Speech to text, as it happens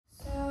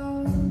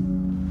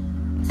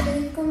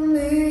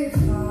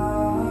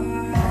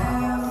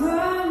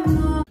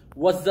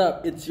What's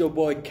up? It's your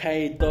boy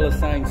K dollar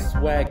sign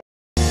swag.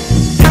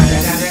 It's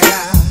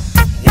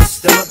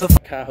the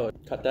motherfucker. Kaho,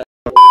 cut that.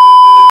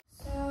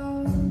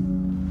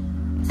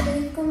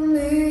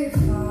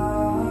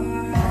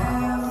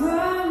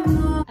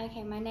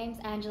 Okay, my name's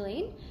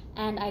Angeline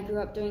and I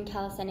grew up doing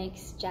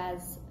calisthenics,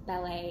 jazz,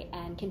 ballet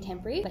and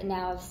contemporary, but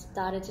now I've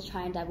started to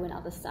try and dabble in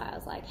other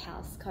styles like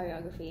house,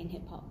 choreography and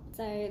hip hop.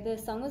 So the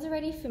song was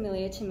already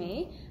familiar to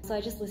me, so I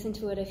just listened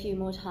to it a few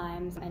more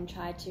times and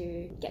tried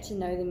to get to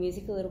know the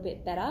music a little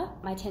bit better.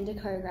 I tend to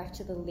choreograph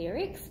to the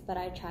lyrics, but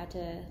I try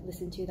to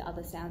listen to the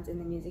other sounds in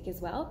the music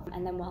as well.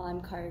 And then while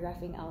I'm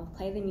choreographing, I'll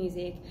play the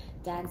music,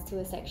 dance to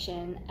a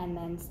section and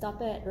then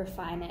stop it,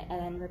 refine it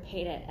and then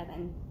repeat it and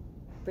then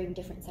bring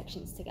different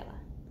sections together.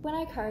 When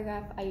I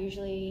choreograph, I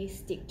usually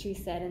stick to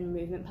certain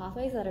movement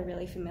pathways that are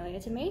really familiar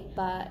to me,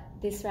 but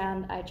this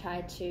round I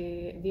tried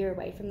to veer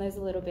away from those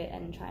a little bit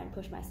and try and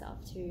push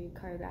myself to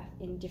choreograph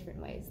in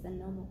different ways than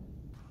normal.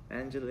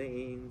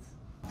 Angeline's.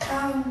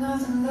 I'm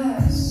nothing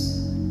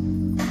less,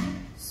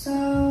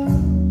 so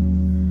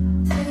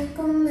take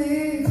on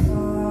me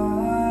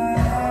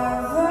forever.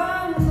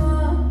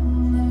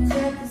 Let me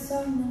get this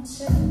on my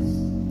chest.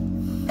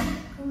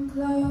 Come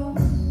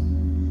close,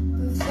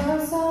 but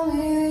first I'll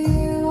hear you.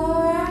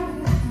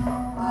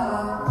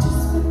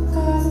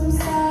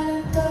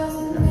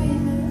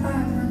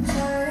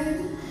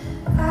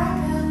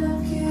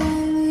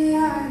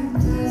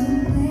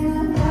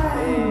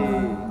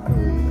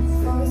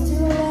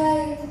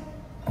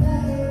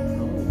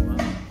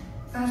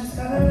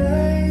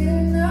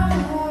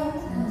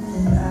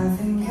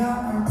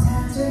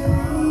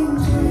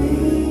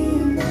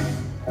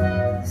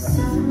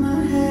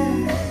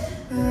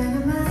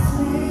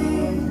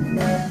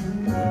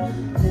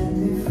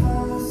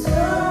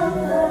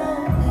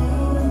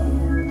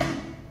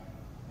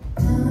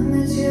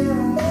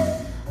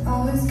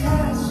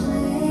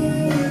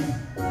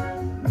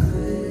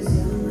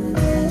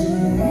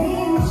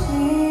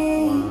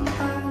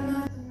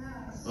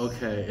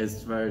 Okay,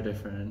 it's very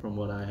different from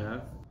what I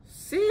have.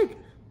 Sick!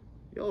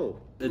 Yo.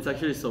 It's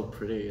actually so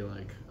pretty,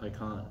 like, I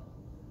can't,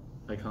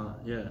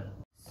 yeah.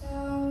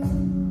 So,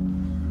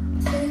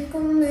 take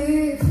on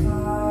me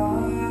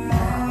forever.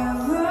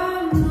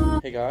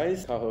 Hey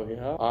guys, Kaho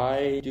here.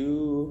 I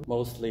do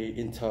mostly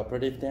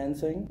interpretive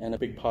dancing and a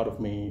big part of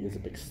me is a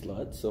big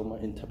slut, so my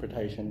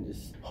interpretation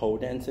is whole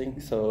dancing,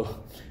 so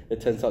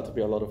it turns out to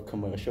be a lot of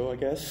commercial, I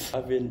guess.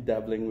 I've been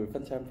dabbling with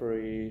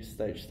contemporary,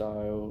 stage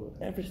style,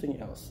 everything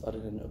else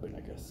other than urban,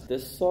 I guess.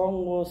 This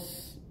song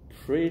was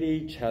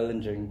pretty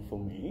challenging for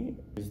me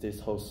because this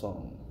whole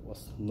song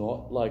was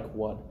not like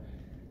what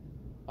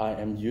I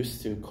am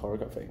used to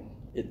choreographing.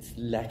 It's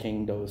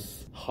lacking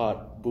those hard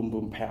boom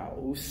boom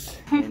pows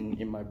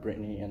in my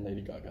Britney and Lady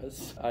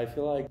Gaga's. I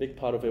feel like a big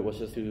part of it was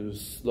just to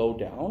slow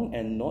down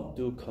and not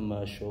do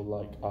commercial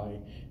like I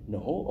know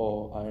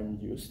or I'm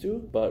used to,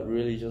 but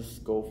really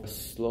just go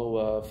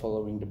slower,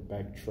 following the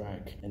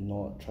backtrack and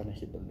not trying to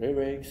hit the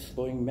lyrics,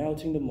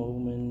 melting the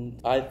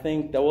moment. I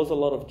think there was a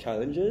lot of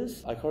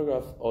challenges. I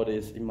choreographed all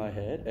this in my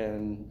head,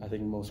 and I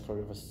think most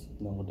choreographers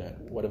know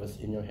that whatever's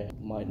in your head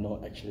might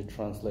not actually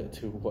translate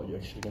to what you're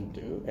actually going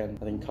to do. And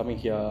I think coming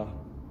here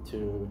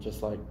to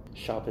just like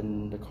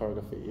sharpen the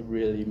choreography, it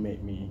really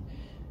made me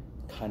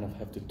kind of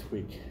have to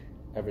tweak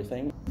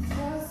everything.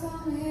 Yes.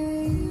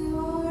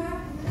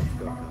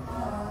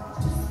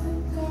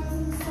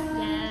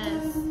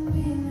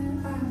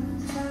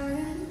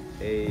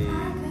 Hey.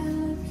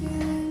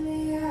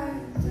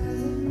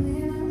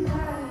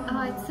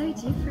 Oh, it's so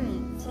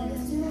different to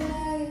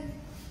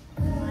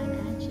mine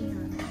and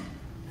Sheehan.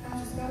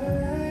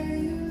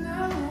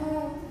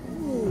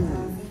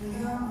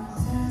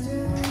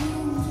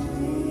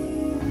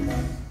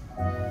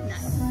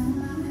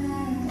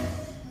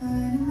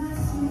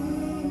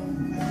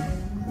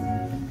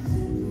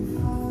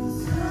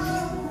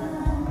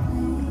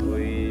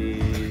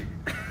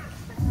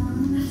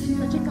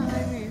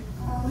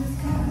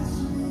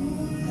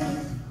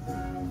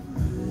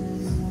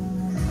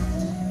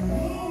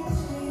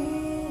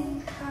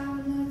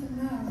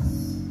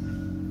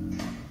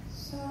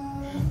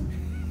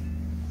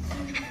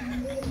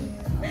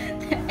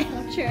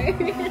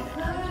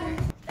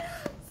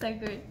 So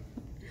good.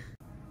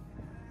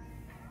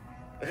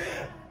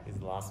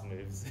 His last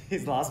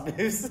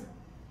moves.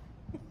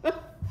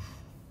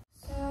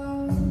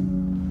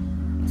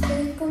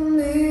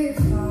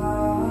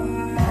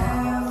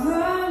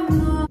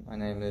 My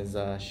name is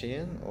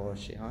Sheehan or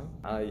Sheehan.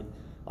 I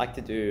like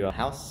to do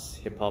house,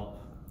 hip hop,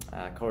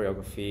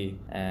 choreography,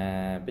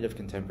 and a bit of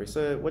contemporary.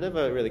 So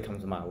whatever really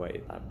comes my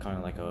way, I'm kind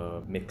of like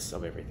a mix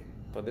of everything.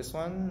 For this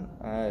one,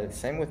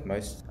 same with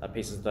most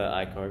pieces that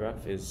I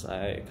choreograph, is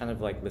I kind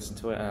of like listen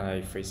to it and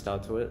I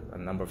freestyle to it a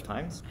number of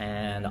times,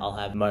 and I'll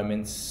have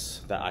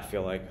moments that I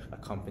feel like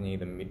accompany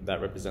that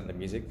represent the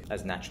music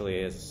as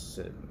naturally as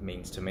it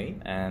means to me,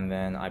 and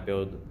then I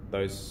build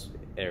those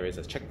areas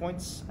as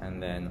checkpoints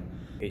and then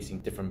piecing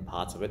different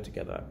parts of it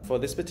together. For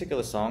this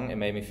particular song, it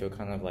made me feel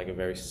kind of like a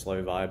very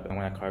slow vibe. And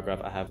when I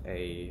choreograph, I have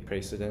a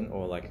precedent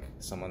or like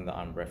someone that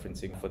I'm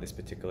referencing. For this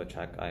particular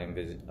track, I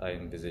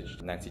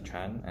envisaged Nancy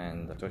Tran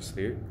and Joyce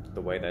Liu.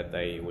 The way that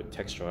they would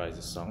texturize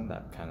the song,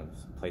 that kind of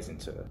plays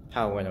into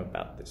how I went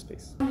about this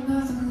piece.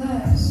 Nothing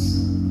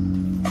less.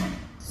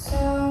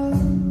 So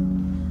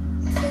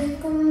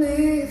take on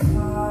me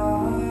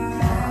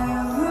forever.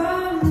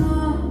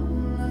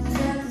 Look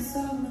at the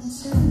summer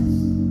chest.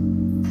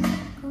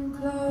 Come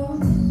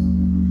close.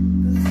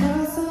 But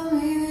first tell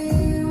me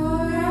you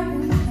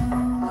already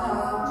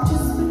know.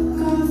 Just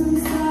because I'm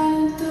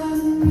silent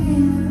doesn't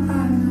mean that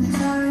I'm not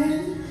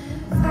tired.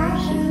 I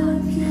can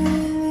look you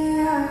in the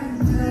eye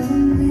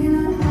doesn't mean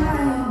I'm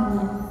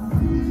high.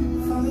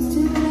 For it's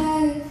too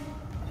late.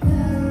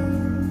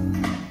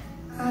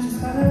 I just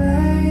gotta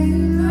let you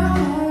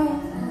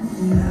know.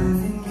 I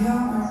think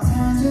you're my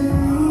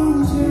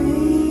tangerine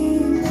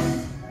dream.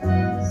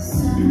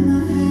 Sun in my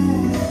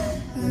head,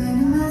 rain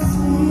in my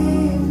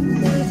sleep.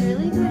 He's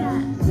really good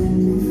at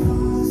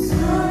Before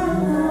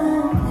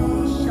slowly,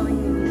 showing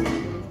the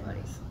music with his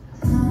bodies.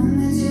 knowing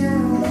that you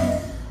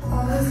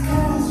always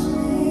catch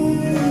me.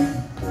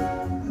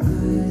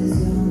 Cause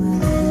you're my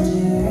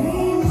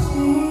tangerine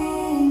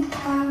dream. I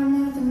have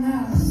nothing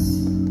else.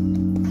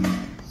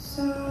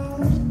 So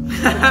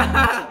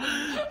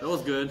That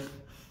was good.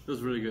 It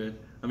was really good.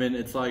 I mean,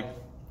 it's like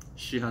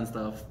Sheehan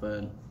stuff,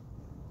 but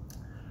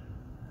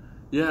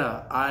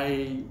yeah,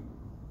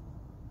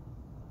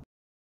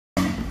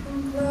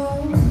 come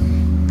close.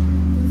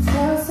 But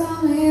first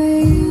tell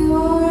me you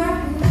already